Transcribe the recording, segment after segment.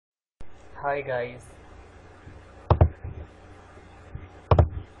Hi guys,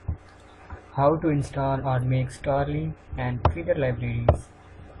 how to install or make Starling and feeder libraries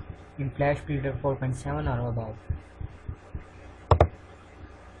in Flash Builder 4.7 or above.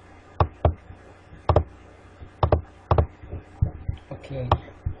 Okay,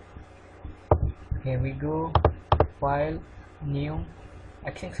 here we go. File, new,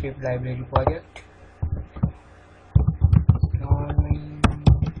 ActionScript library project. Starling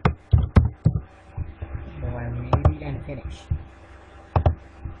library and finish.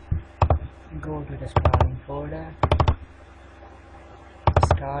 Go to the Starling folder.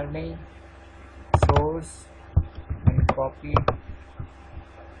 Starling source and copy,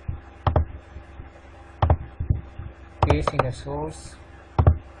 paste in the source,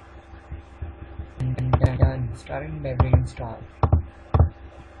 and done. Starling library install.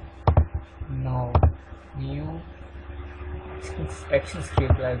 Now new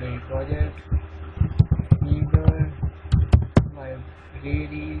ActionScript library project, feeder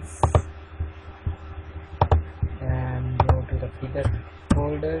libraries, and go to the feeder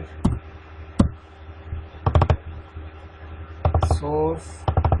folder, source,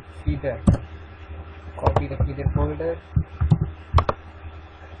 feeder, copy the feeder folder,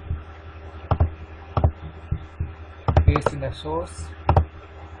 paste in the source,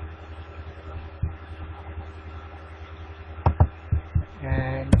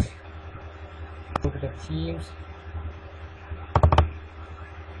 and go to the themes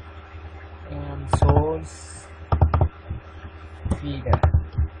and source, feeder,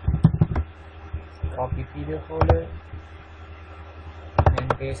 copy feeder folder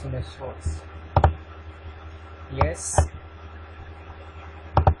and paste in the source. Yes,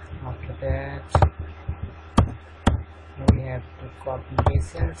 after that we have to copy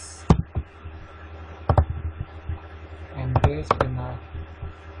pieces and paste in our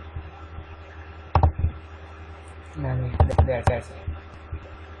memory. That's it.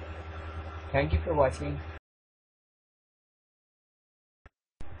 Thank you for watching.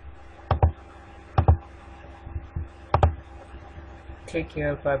 Take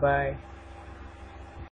care. Bye bye.